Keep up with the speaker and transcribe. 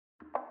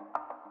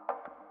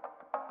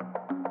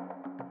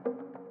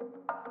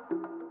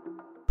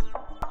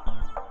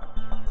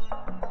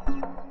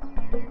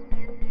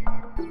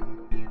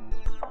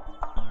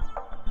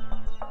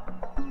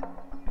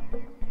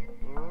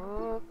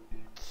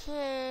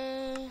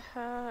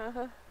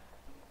I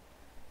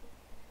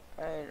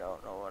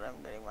don't know what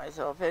I'm getting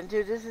myself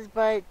into. This is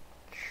by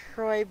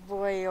Troy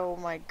Boy. Oh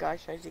my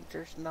gosh, I think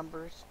there's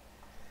numbers.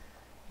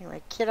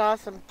 Anyway, Kid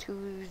Awesome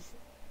 2's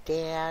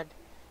dad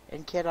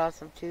and Kid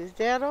Awesome 2's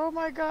dad. Oh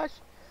my gosh.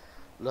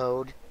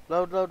 Load.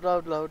 Load, load,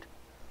 load, load.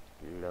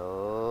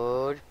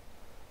 Load.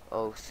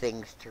 Oh,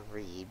 things to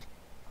read.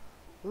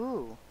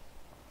 Ooh.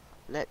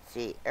 Let's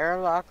see.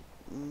 Airlock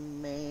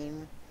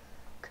main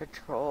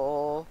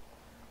control.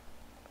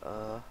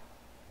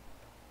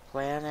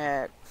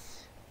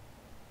 Planets.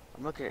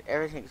 I'm looking at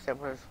everything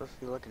except what I'm supposed to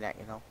be looking at,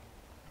 you know.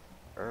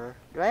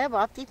 Do I have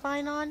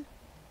Optifine on?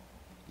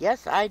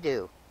 Yes, I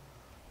do.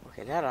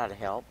 Okay, that ought to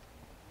help.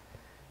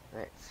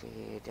 Let's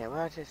see.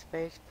 Watch a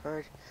space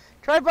purge.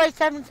 Troy Boy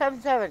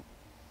 777.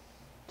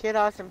 Kid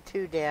Awesome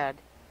 2 Dad.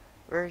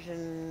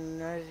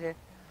 Version.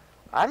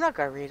 I'm not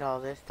gonna read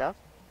all this stuff.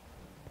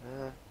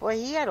 Boy,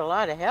 he had a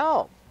lot of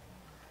help.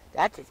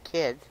 That's his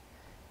kids.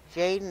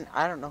 Jaden,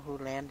 I don't know who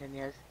Landon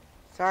is.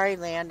 Sorry,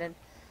 Landon.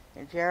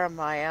 And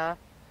Jeremiah.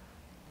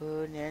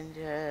 Blue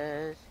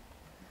Ninjas.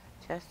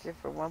 Tested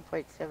for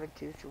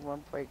 1.72 through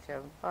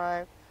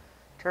 1.75.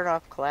 Turn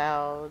off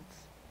clouds.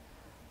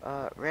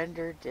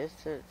 Render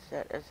distance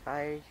set as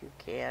high as you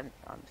can.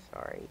 I'm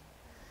sorry.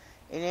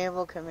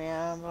 Enable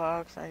command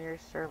box on your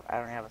server. I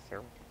don't have a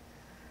server.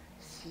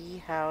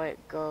 See how it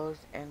goes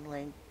and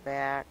link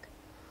back.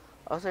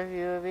 Also, if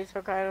you would be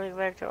so kind, link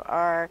back to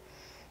our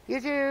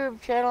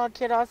YouTube channel,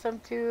 Kid Awesome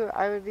 2.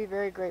 I would be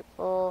very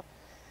grateful.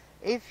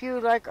 If you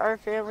like our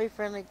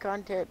family-friendly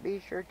content, be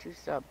sure to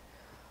sub.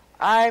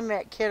 I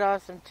met Kid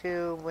Awesome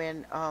 2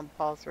 when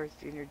Paul Source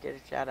Jr. did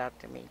a shout out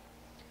to me.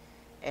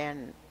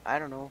 And I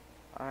don't know.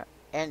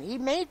 And he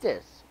made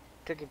this.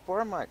 Took him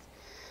 4 months.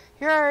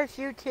 Here are a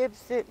few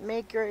tips that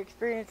make your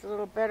experience a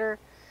little better.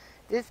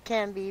 This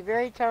can be a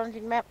very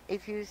challenging map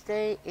if you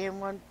stay in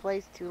one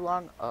place too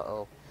long.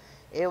 Uh-oh.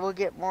 It will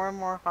get more and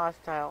more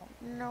hostile.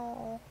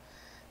 No.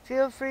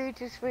 Feel free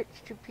to switch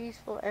to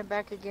peaceful and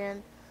back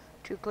again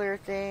to clear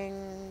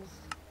things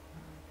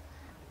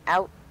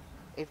out.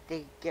 If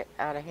they get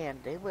out of hand,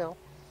 they will.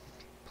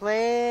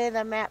 Play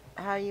the map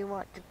how you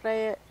want to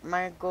play it.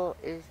 My goal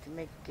is to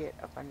make it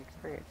a fun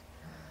experience.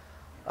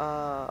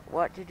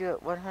 What to do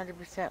it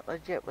 100%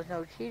 legit with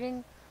no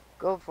cheating?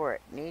 Go for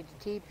it. Need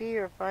to TP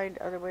or find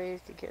other ways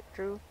to get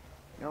through?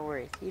 No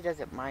worries. He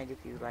doesn't mind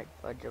if you like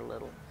fudge a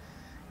little.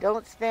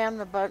 Don't spam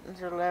the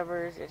buttons or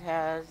levers. It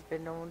has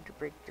been known to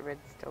break the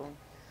redstone.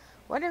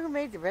 Wonder who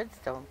made the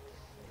redstone,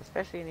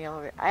 especially in the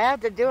elevator. I have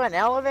to do an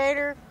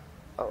elevator?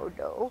 Oh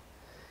no.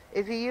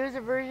 If you use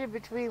a version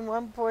between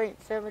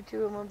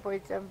 1.72 and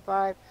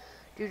 1.75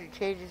 due to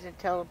changes in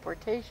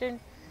teleportation,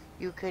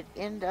 you could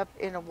end up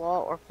in a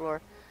wall or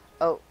floor.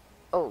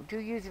 Do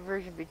use a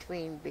version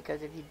between,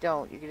 because if you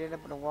don't, you could end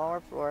up in a wall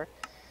or floor,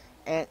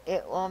 and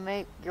it will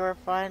make your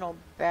final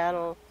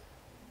battle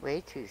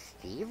way too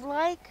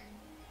Steve-like.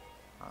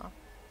 Huh?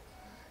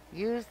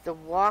 Use the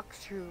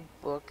walkthrough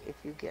book if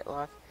you get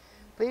lost.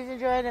 Please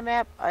enjoy the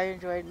map. I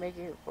enjoyed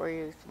making it for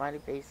you. Smiley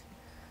face.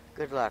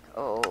 Good luck.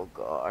 Oh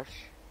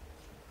gosh.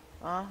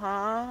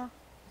 Uh-huh.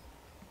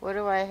 What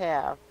do I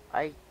have?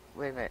 Wait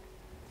a minute.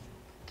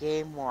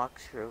 Game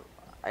walkthrough.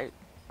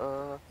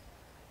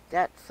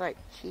 That's like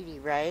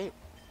cheaty, right?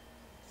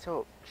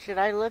 So, should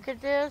I look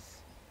at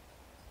this?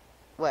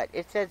 What?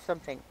 It said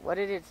something. What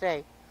did it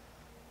say?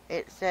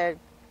 It said,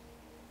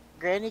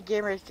 Granny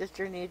Gamer has just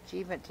earned the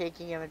achievement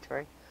taking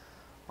inventory.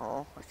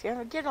 Oh, see,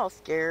 I'm getting all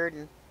scared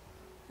and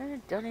I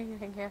haven't done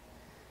anything yet.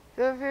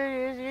 Feel free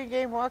to use your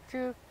game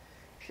walkthrough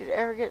should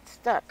ever get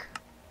stuck.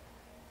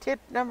 Tip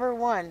number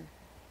 1.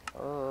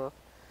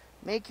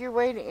 Make your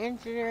way to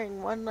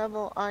engineering. 1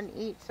 level on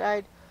each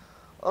side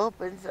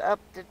opens up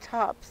the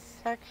top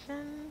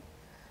section.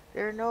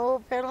 There are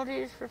no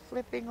penalties for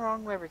flipping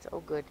wrong levers.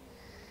 Oh, good.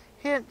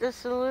 Hint, the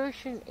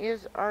solution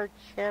is our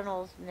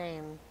channel's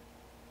name.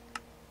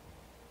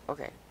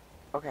 Okay.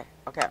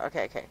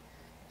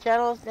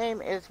 Channel's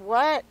name is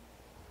what?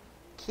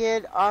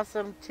 Kid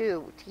Awesome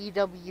 2.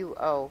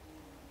 TWO.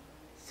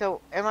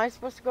 So, am I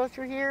supposed to go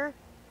through here?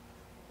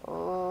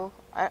 Oh,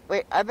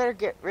 wait, I better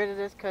get rid of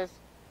this because...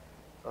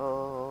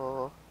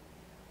 Oh,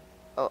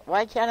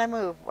 why can't I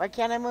move?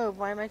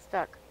 Why am I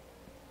stuck?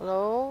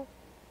 Hello?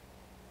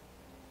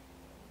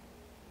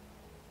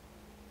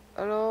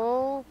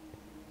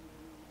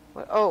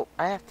 What? Oh,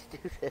 I have to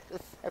do this.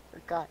 I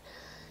forgot.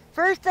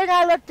 First thing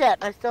I looked at,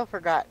 and I still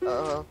forgot.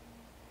 Oh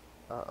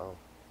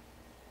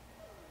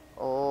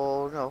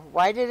no.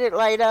 Why did it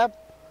light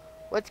up?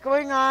 What's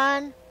going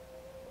on?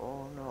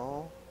 Oh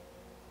no.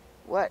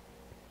 What?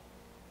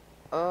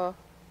 I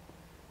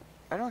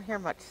don't hear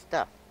much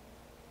stuff.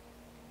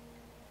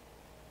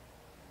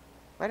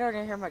 Why don't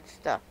I hear much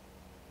stuff?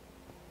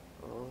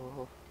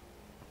 Oh.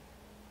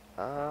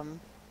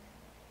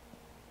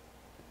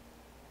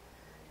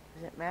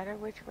 Does it matter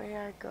which way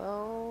I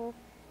go?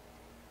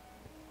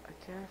 I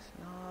guess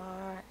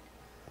not.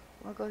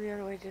 I'll go the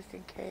other way just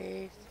in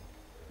case.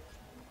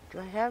 Do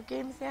I have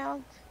game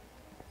sounds?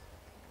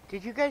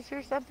 Did you guys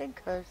hear something?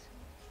 Cause,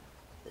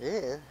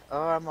 oh,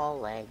 I'm all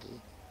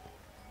laggy.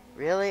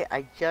 Really?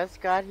 I just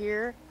got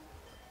here?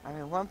 I'm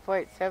in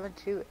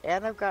 1.72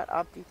 and I've got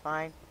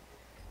Optifine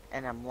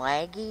and I'm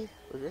laggy.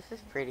 Oh, this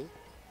is pretty.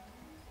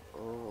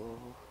 Oh.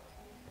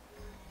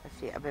 Let's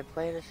see, I've been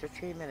playing this for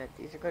 3 minutes.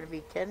 These are going to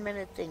be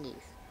 10-minute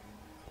thingies.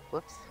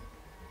 Whoops.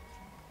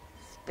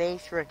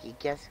 Space Rookie,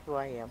 guess who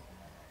I am?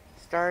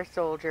 Star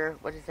Soldier,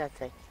 what does that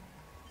say?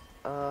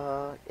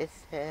 It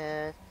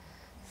says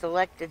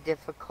select a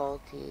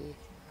difficulty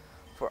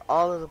for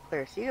all of the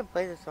players. So you can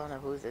play this on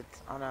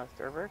a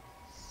server.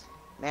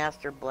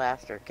 Master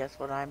Blaster, guess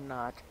what I'm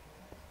not?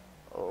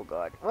 Oh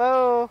god.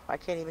 Whoa, I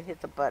can't even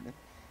hit the button.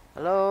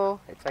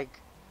 Hello? It's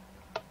like,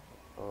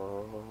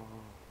 oh.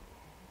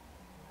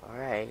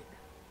 Alright.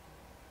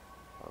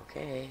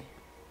 Okay.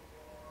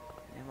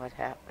 And then what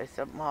happened? Is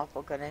something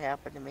awful gonna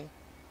happen to me?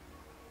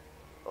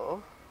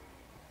 Oh.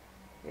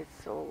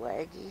 It's so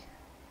laggy.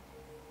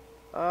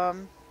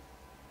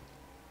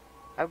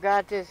 I've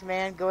got this,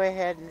 man. Go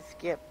ahead and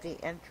skip the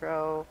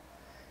intro.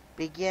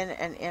 Begin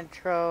an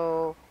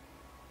intro.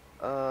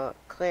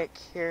 Click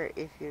here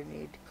if you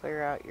need to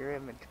clear out your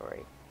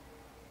inventory.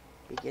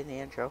 Begin the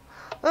intro.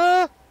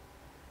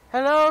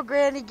 Hello,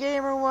 Granny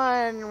Gamer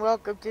 1.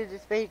 Welcome to the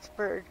Space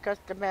Purge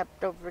custom map.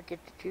 Don't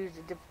forget to choose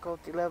the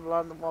difficulty level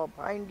on the wall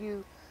behind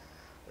you.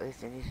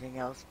 Is anything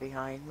else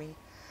behind me?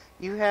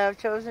 You have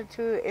chosen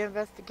to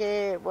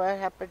investigate what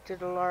happened to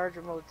the large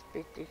remote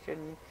space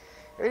station.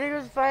 Everything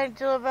was fine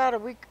until about a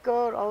week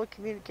ago, and all the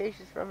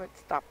communications from it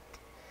stopped.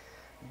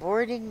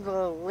 Boarding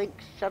the Link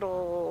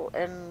shuttle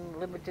and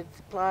limited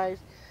supplies,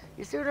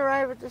 you soon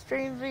arrive at the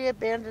strangely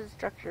abandoned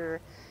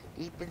structure.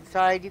 Deep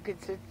inside, you can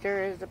sense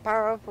there is a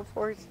powerful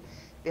force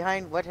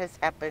behind what has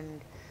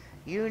happened.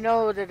 You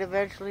know that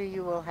eventually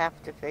you will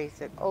have to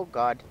face it. Oh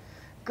god.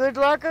 Good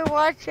luck and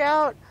watch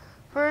out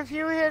for a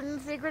few hidden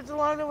secrets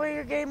along the way.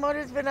 Your game mode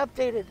has been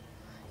updated.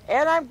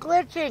 And I'm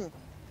glitching.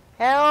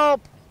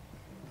 Help!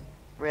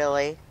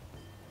 Really?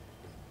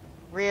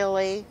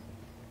 Really?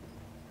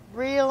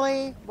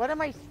 Really? What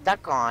am I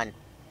stuck on?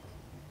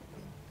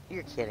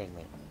 You're kidding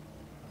me.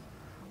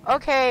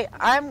 Okay,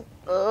 I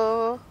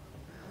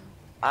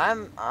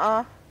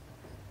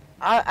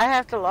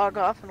have to log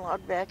off and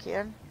log back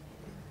in.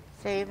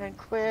 Save and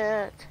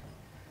quit.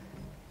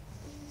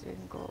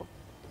 Single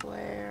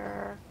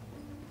player.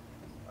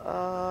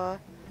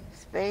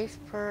 Space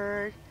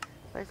purge.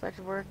 Place like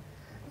to work.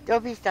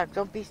 Don't be stuck,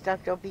 don't be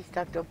stuck, don't be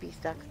stuck, don't be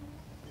stuck.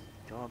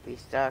 Don't be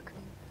stuck.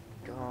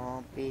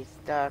 Don't be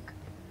stuck.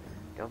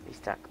 Don't be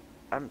stuck.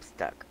 I'm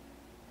stuck.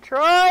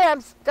 Troy, I'm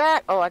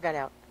stuck! Oh, I got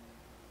out.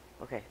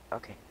 Okay,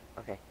 okay,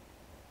 okay.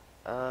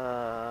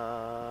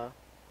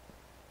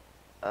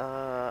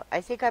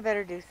 I think I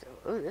better do so.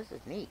 Ooh, this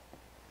is neat.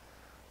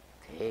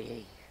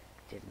 They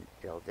didn't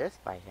build this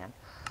by hand.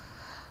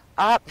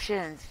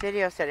 Options,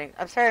 video settings.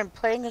 I'm sorry, I'm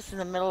playing this in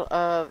the middle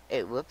of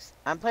a, whoops.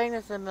 I'm playing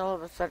this in the middle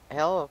of a,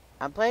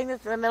 I'm playing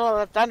this in the middle of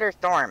a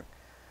thunderstorm.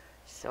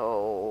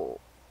 So,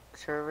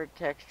 server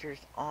textures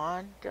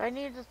on. Do I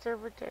need the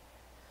server text?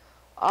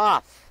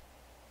 Off.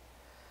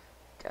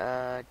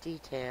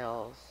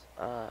 Details.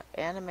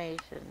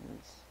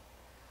 Animations.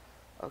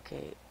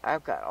 Okay,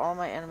 I've got all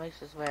my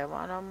animations the way I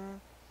want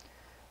them.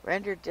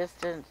 Render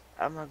distance,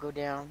 I'm gonna go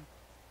down.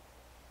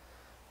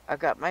 I've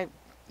got my,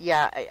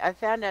 yeah, I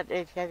found out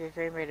if you have your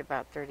frame rate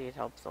about 30, it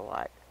helps a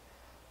lot.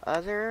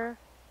 Other,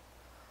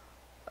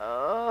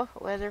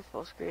 weather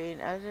full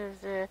screen,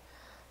 other,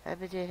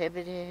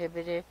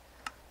 hibbity,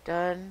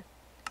 done,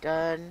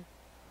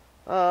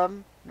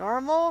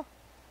 normal?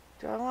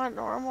 Do I want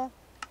normal?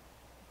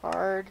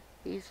 Hard,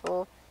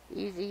 peaceful,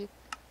 easy,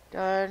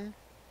 done.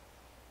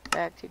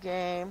 Back to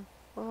game.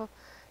 Oh,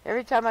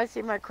 every time I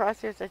see my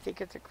crosshairs, I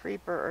think it's a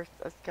creeper or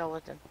a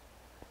skeleton.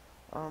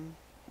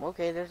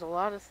 Okay, there's a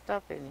lot of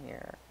stuff in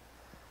here.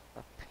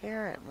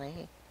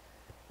 Apparently.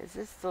 Is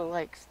this the,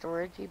 like,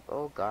 storagey?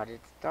 Oh god,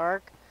 it's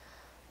dark.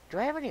 Do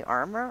I have any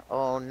armor?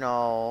 Oh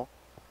no.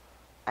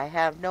 I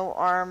have no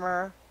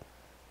armor.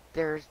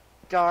 There's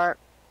dark.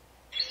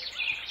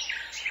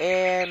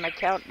 And my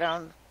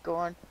countdown's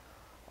going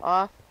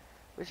off.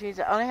 Which means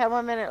I only have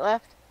 1 minute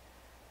left.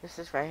 This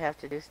is where I have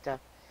to do stuff.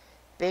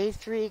 Bay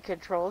 3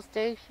 control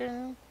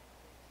station.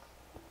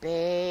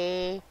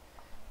 Bay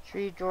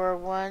 3 door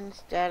 1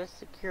 status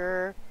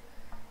secure.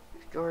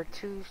 Door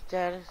 2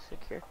 status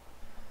secure.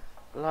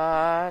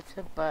 Lots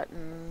of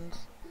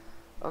buttons.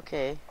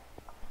 Okay.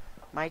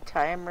 My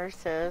timer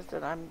says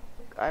that I'm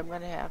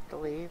gonna have to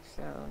leave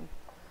soon.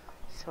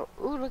 So,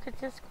 ooh, look at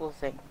this cool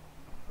thing.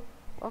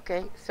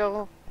 Okay,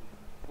 so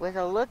with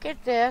a look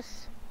at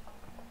this,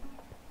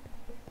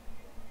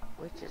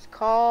 which is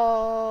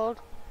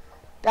called,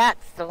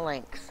 that's the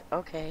links.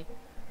 Okay,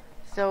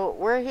 so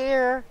we're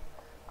here,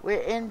 we're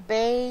in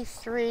Bay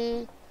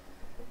 3,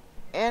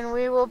 and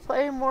we will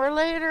play more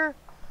later.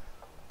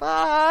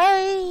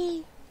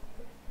 Bye!